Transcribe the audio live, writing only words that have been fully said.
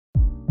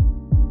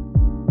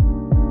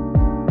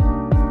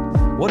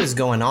What is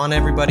going on,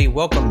 everybody?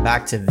 Welcome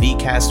back to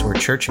VCast, where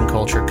church and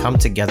culture come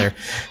together.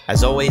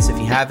 As always, if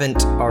you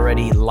haven't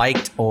already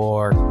liked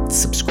or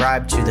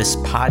subscribed to this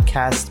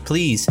podcast,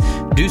 please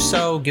do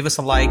so. Give us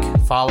a like,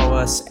 follow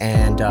us,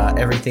 and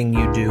everything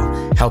you do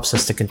helps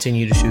us to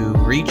continue to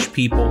reach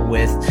people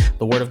with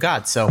the Word of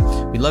God. So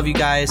we love you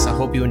guys. I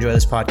hope you enjoy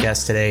this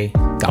podcast today.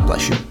 God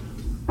bless you.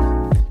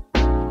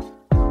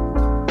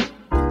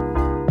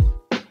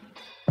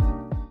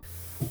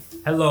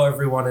 Hello,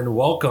 everyone, and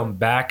welcome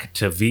back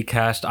to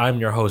VCast. I'm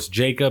your host,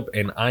 Jacob,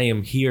 and I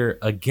am here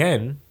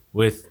again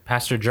with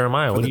Pastor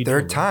Jeremiah. For the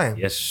third time.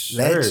 Yes,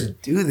 sir. Let's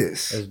do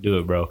this. Let's do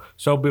it, bro.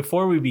 So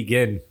before we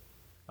begin,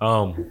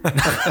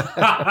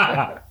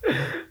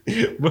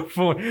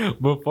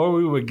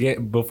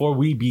 before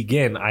we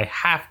begin, I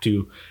have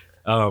to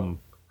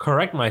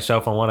correct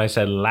myself on what I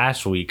said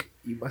last week.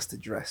 You must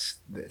address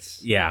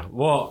this. Yeah.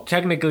 Well,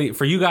 technically,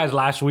 for you guys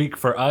last week,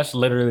 for us,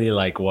 literally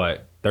like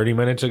what, 30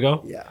 minutes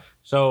ago? Yeah.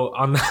 So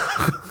on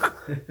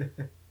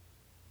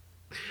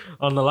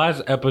the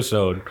last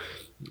episode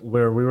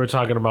where we were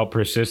talking about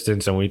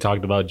persistence and we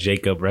talked about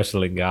Jacob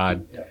wrestling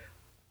God, yeah,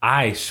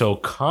 I so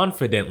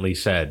confidently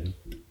said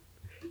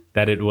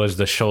that it was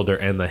the shoulder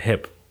and the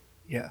hip.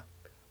 Yeah.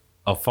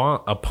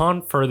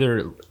 Upon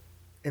further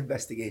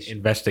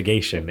investigation,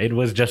 it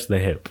was just the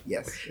hip.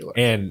 Yes, it was.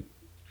 And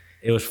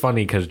it was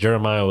funny because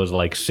Jeremiah was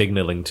like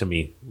signaling to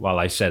me while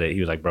I said it. He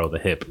was like, bro, the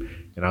hip.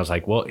 And I was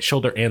like, well,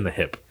 shoulder and the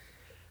hip.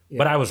 Yeah.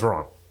 But I was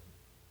wrong.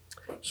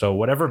 So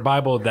whatever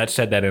Bible that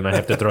said that in, I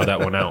have to throw that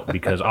one out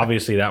because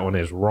obviously that one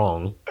is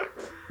wrong.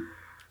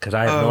 Because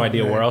I have no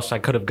idea where else I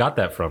could have got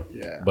that from.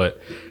 Yeah.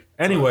 But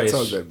anyways, it's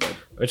all good, bud.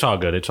 It's all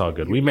good. It's all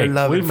good. We make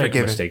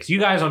mistakes. You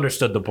guys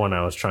understood the point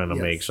I was trying to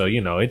make. So, you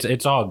know,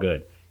 it's all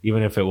good.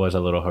 Even if it was a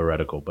little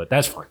heretical, but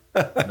that's fine.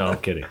 No, I'm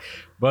kidding.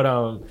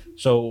 But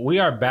so we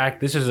are back.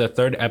 This is the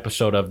third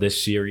episode of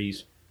this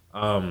series.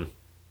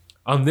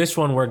 On this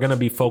one, we're going to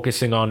be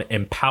focusing on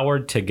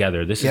empowered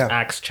together. This is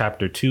Acts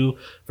chapter 2,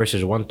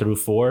 verses 1 through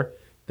 4.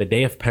 The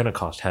day of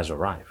Pentecost has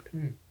arrived.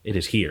 It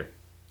is here.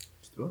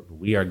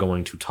 We are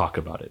going to talk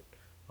about it.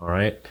 All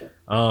right.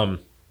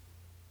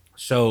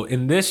 So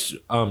in this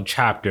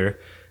chapter,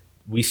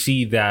 we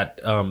see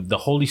that the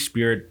Holy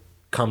Spirit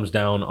comes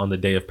down on the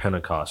day of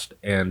Pentecost.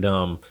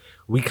 And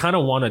we kind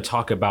of want to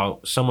talk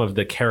about some of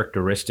the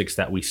characteristics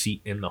that we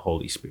see in the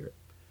Holy Spirit.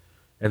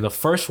 And the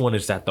first one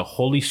is that the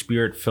Holy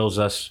Spirit fills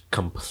us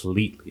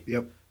completely.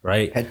 Yep.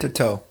 Right? Head to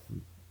toe.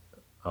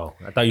 Oh,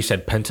 I thought you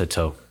said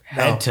pentatoe.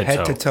 Head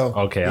to toe.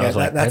 Okay, yeah, I was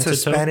like, that's pentatoe? a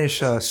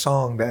Spanish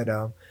song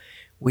that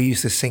we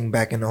used to sing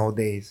back in the old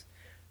days.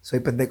 Soy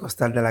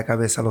pentecostal de la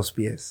cabeza a los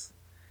pies.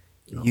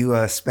 No.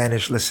 You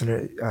Spanish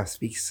listener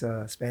speaks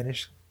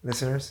Spanish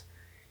listeners,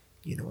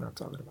 you know what I'm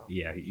talking about.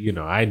 Yeah, you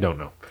know, I don't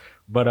know.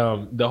 But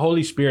the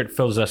Holy Spirit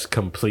fills us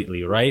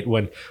completely, right?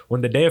 When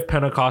the day of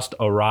Pentecost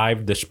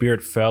arrived, the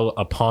Spirit fell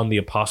upon the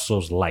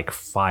apostles like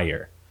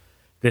fire.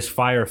 This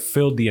fire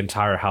filled the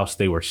entire house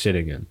they were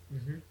sitting in.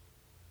 Mm-hmm.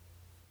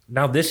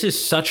 Now, this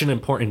is such an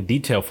important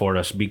detail for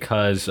us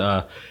because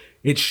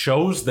it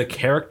shows the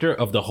character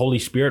of the Holy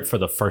Spirit for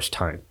the first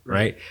time,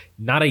 right?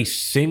 Not a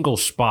single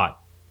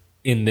spot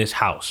in this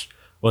house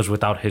was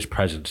without his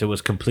presence. It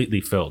was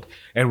completely filled.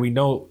 And we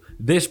know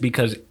this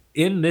because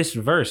in this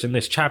verse, in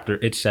this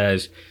chapter, it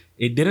says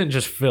it didn't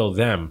just fill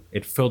them,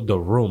 it filled the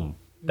room,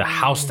 the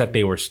house that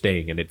they were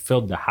staying in. It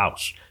filled the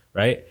house,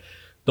 right?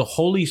 The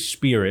Holy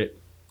Spirit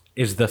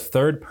is the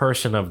third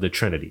person of the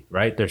Trinity,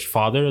 right? There's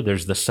Father,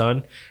 there's the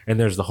Son, and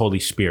there's the Holy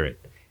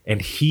Spirit.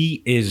 And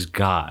he is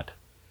God.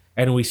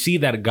 And we see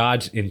that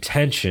God's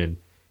intention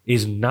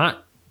is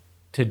not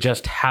to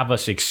just have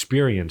us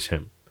experience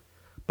him,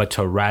 but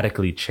to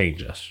radically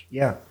change us.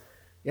 Yeah.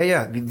 If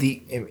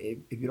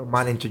you don't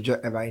mind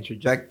if I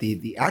interject,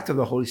 the act of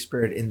the Holy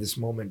Spirit in this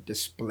moment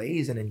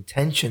displays an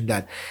intention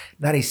that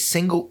not a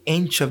single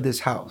inch of this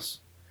house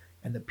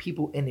and the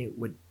people in it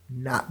would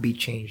not be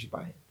changed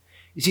by him.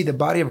 You see, the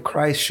body of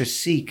Christ should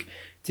seek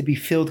to be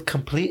filled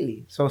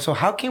completely. So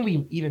how can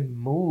we even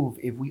move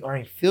if we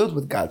aren't filled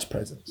with God's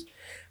presence?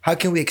 How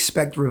can we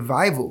expect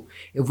revival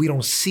if we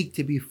don't seek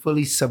to be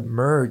fully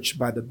submerged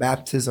by the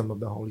baptism of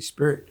the Holy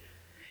Spirit?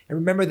 And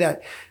remember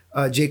that,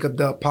 Jacob,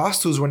 the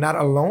apostles were not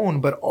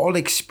alone, but all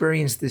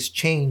experienced this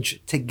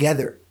change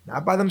together,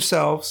 not by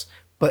themselves,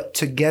 but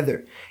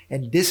together.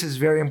 And this is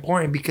very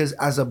important because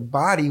as a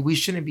body, we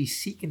shouldn't be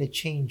seeking to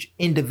change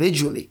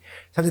individually,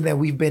 something that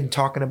we've been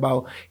talking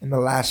about in the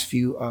last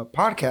few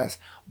podcasts,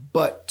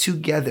 but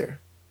together.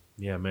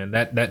 Yeah, man,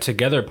 that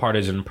together part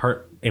is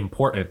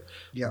important.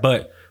 Yeah.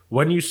 But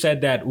when you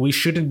said that we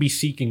shouldn't be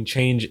seeking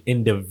change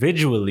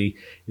individually,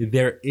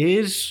 there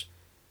is...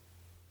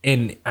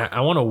 And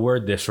I want to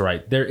word this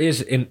right. There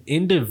is an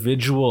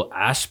individual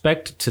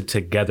aspect to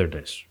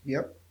togetherness.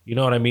 Yep. You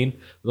know what I mean?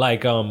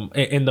 Like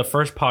in the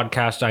first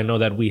podcast, I know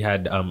that we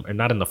had, or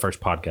not in the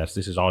first podcast,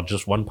 this is all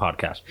just one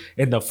podcast.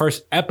 In the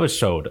first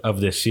episode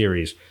of this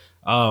series,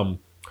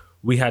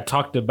 we had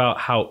talked about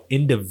how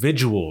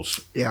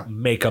individuals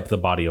make up the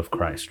body of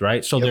Christ,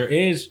 right? So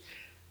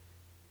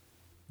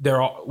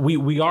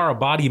we are a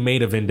body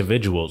made of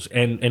individuals,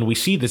 and we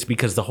see this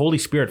because the Holy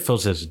Spirit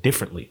fills us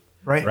differently.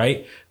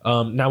 Right.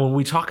 Now, when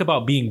we talk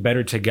about being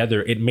better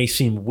together, it may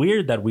seem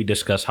weird that we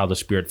discuss how the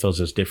Spirit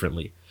fills us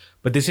differently,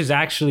 but this is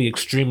actually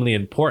extremely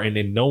important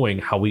in knowing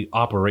how we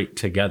operate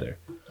together.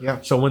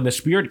 Yeah. So when the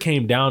Spirit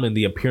came down in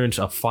the appearance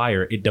of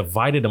fire, it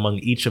divided among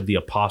each of the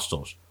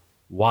apostles.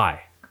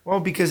 Why? Well,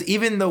 because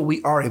even though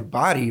we are a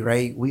body,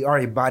 right, we are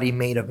a body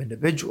made of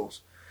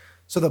individuals.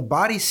 So the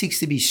body seeks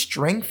to be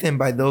strengthened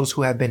by those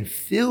who have been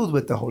filled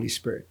with the Holy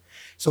Spirit.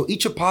 So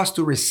each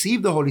apostle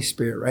received the Holy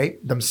Spirit,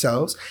 right,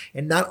 themselves,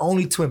 and not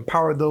only to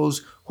empower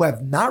those who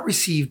have not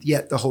received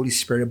yet the Holy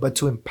Spirit, but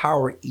to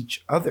empower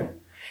each other.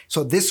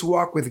 So this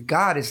walk with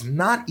God is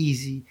not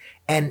easy,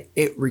 and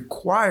it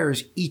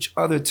requires each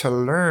other to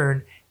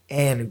learn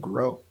and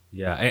grow.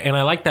 Yeah, and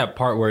I like that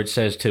part where it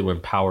says to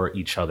empower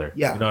each other.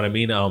 Yeah. You know what I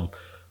mean?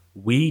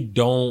 We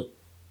don't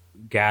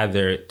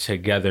gather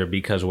together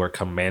because we're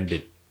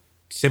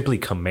simply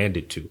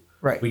commanded to.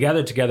 Right. We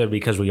gather together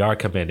because we are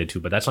commanded to,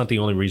 but that's not the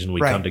only reason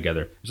we come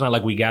together. It's not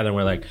like we gather and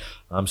we're like,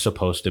 I'm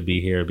supposed to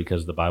be here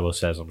because the Bible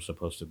says I'm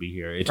supposed to be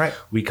here.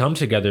 We come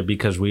together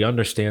because we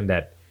understand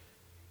that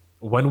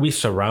when we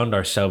surround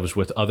ourselves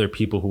with other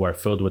people who are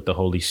filled with the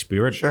Holy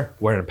Spirit,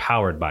 we're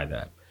empowered by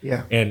that.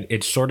 Yeah. And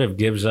it sort of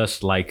gives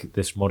us like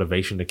this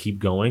motivation to keep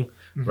going,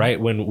 right?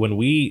 When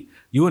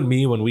you and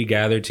me, when we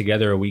gather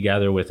together or we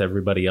gather with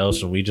everybody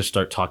else and we just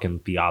start talking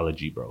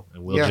theology, bro,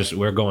 and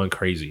we're going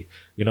crazy.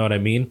 You know what I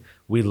mean?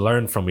 We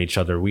learn from each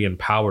other. We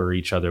empower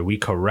each other. We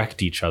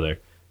correct each other.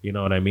 You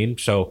know what I mean?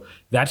 So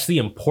that's the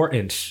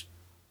importance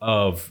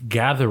of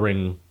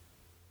gathering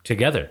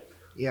together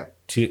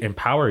to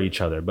empower each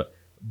other.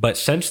 But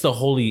since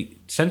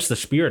the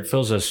Spirit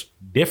fills us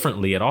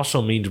differently, it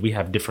also means we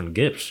have different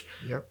gifts,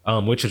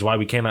 which is why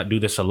we cannot do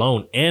this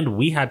alone. And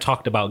we had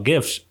talked about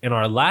gifts in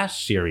our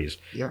last series,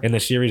 in the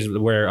series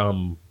where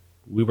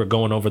we were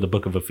going over the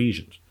book of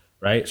Ephesians,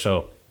 right?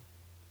 So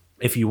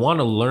if you want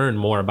to learn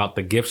more about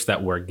the gifts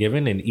that we're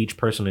given and each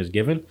person is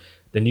given,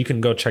 then you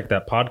can go check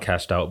that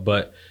podcast out.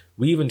 But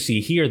we even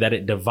see here that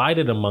it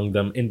divided among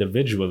them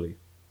individually.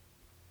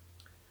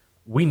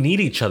 We need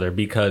each other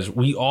because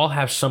we all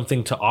have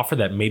something to offer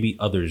that maybe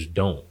others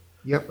don't.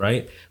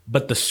 Right.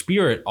 But the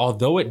Spirit,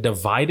 although it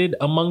divided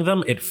among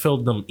them, it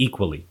filled them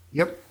equally.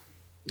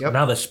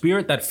 Now, the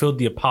Spirit that filled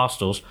the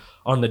apostles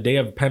on the day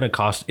of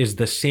Pentecost is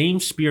the same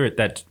Spirit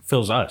that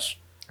fills us.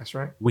 That's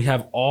right. We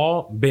have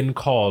all been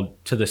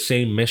called to the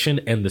same mission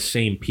and the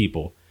same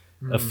people.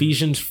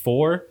 Ephesians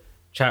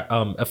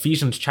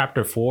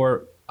chapter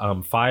 4,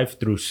 5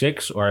 through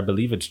 6, or I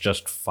believe it's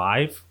just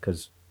 5,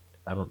 because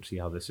I don't see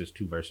how this is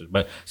 2 verses,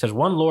 but it says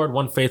one Lord,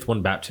 one faith,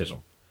 one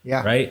baptism.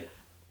 Right?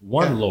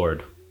 One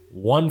Lord,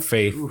 one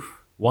faith,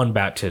 one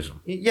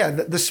baptism.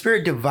 The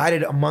Spirit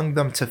divided among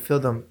them to fill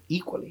them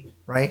equally,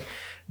 right?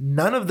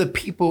 None of the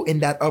people in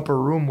that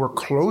upper room were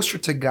closer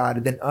to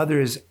God than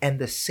others, and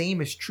the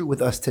same is true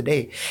with us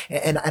today.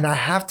 And I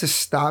have to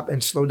stop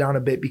and slow down a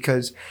bit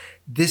because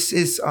this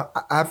is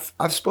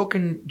I've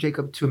spoken,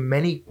 Jacob, to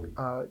many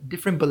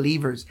different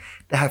believers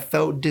that have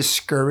felt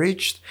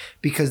discouraged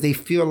because they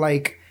feel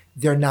like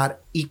they're not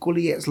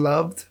equally as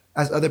loved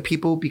as other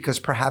people because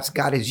perhaps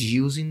God is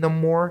using them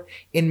more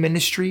in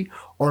ministry,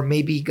 or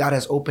maybe God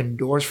has opened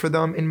doors for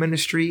them in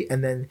ministry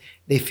and then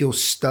they feel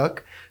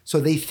stuck.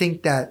 So they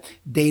think that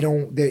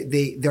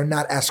they're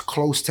not as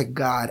close to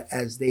God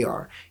as they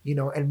are, you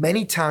know, and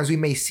many times we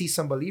may see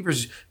some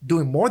believers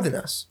doing more than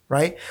us,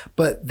 right?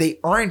 But they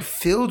aren't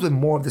filled with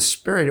more of the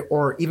Spirit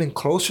or even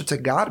closer to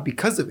God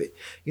because of it.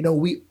 You know,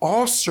 we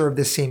all serve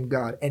the same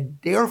God and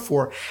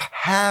therefore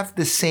have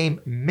the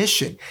same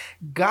mission.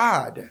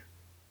 God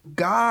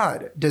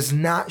does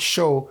not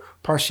show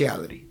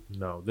partiality.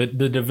 No, the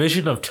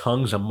division of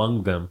tongues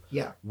among them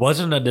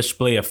wasn't a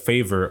display of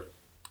favor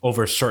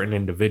over certain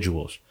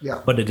individuals,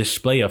 but a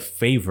display of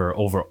favor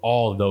over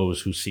all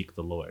those who seek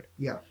the Lord.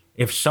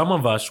 If some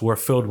of us were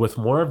filled with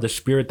more of the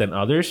Spirit than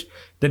others,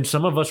 then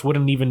some of us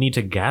wouldn't even need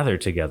to gather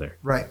together.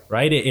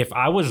 Right? If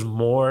I was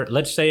more,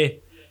 let's say,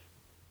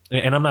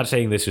 and I'm not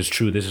saying this is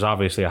true, this is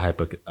obviously a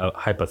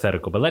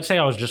hypothetical, but let's say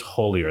I was just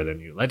holier than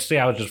you. Let's say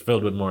I was just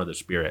filled with more of the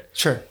Spirit.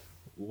 Sure.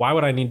 Why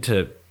would I need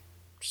to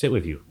sit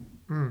with you?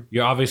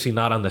 You're obviously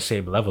not on the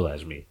same level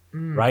as me,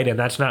 right? And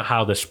that's not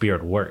how the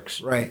Spirit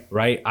works,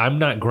 right? I'm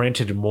not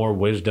granted more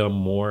wisdom,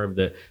 more of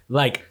the,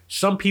 like,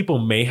 some people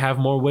may have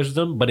more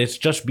wisdom, but it's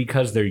just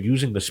because they're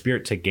using the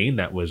Spirit to gain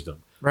that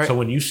wisdom. So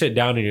when you sit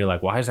down and you're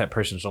like, why is that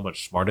person so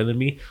much smarter than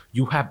me?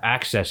 You have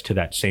access to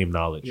that same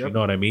knowledge. You know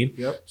what I mean?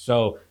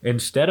 So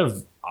instead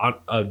of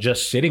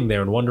just sitting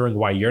there and wondering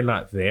why you're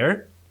not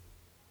there,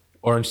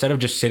 or instead of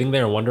just sitting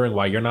there and wondering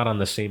why you're not on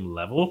the same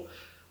level,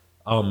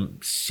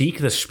 seek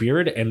the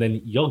Spirit and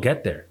then you'll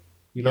get there.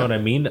 You know what I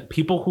mean?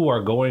 People who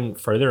are going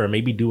further or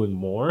maybe doing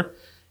more,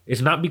 it's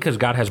not because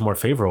God has more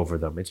favor over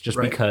them. It's just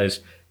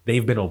because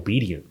they've been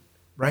obedient.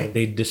 Right.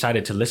 They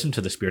decided to listen to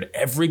the Spirit.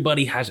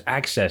 Everybody has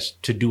access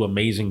to do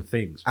amazing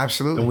things.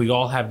 Absolutely. And we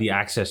all have the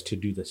access to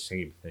do the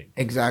same thing.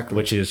 Exactly.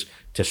 Which is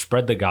to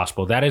spread the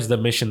gospel. That is the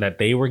mission that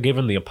they were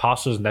given, the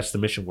apostles, and that's the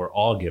mission we're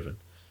all given.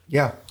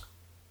 Yeah.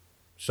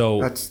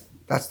 So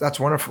that's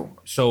wonderful.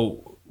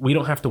 So we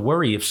don't have to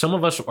worry. If some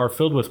of us are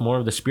filled with more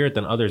of the Spirit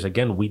than others,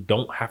 again, we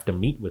don't have to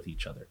meet with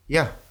each other.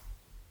 Yeah.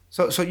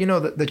 So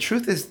the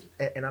truth is,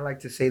 and I like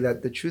to say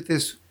that the truth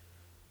is,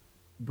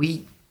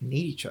 we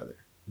need each other,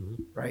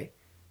 right?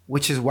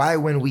 Which is why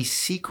when we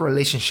seek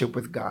relationship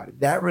with God,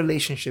 that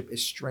relationship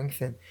is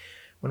strengthened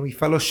when we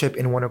fellowship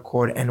in one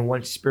accord and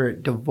one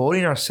spirit,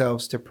 devoting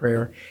ourselves to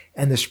prayer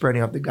and the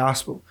spreading of the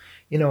gospel.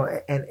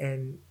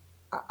 And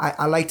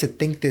I like to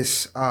think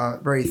this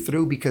very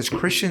through, because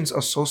Christians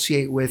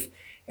associate with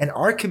and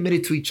are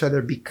committed to each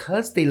other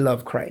because they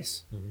love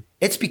Christ.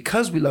 It's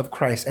because we love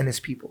Christ and his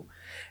people.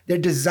 Their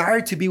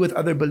desire to be with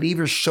other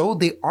believers show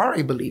they are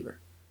a believer.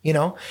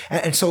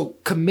 And so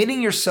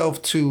committing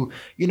yourself to,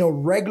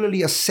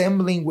 regularly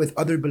assembling with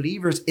other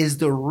believers is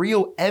the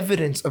real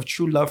evidence of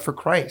true love for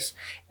Christ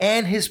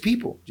and his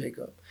people,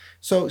 Jacob.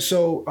 So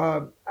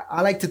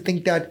I like to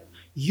think that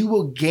you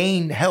will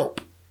gain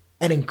help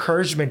and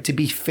encouragement to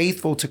be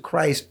faithful to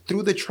Christ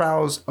through the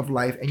trials of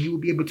life, and you will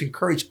be able to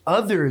encourage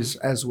others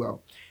as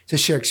well to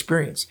share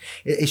experience.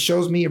 It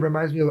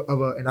reminds me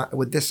of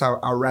with this,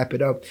 I'll wrap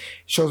it up.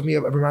 It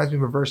reminds me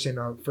of a verse in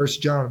 1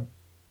 John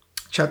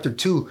chapter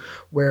 2,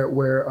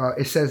 where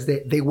it says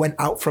that they went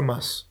out from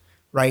us,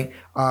 right?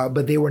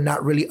 But they were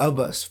not really of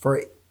us.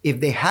 For if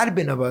they had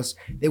been of us,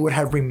 they would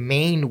have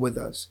remained with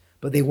us.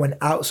 But they went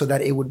out so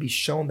that it would be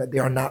shown that they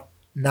are not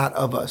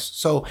of us.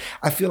 So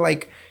I feel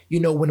like,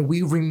 when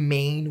we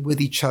remain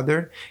with each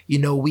other,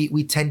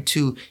 we tend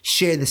to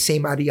share the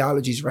same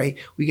ideologies, right?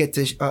 We get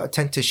to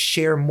tend to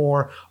share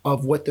more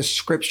of what the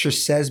scripture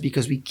says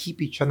because we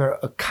keep each other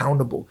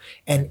accountable,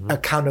 and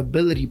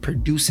accountability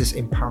produces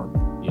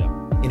empowerment. Yeah.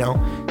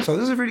 So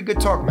this is a really good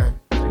talk, man.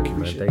 Thank you,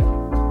 man. Thank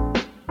you.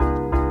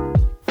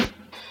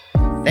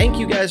 Thank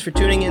you guys for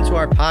tuning into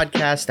our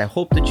podcast. I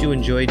hope that you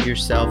enjoyed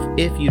yourself.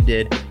 If you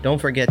did, don't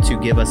forget to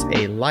give us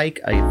a like,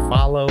 a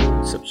follow,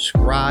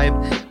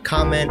 subscribe,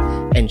 comment,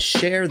 and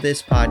share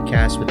this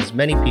podcast with as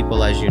many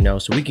people as you know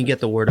so we can get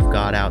the word of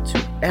God out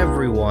to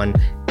everyone,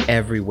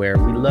 everywhere.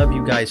 We love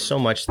you guys so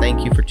much.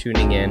 Thank you for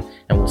tuning in,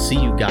 and we'll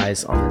see you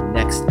guys on the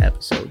next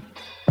episode.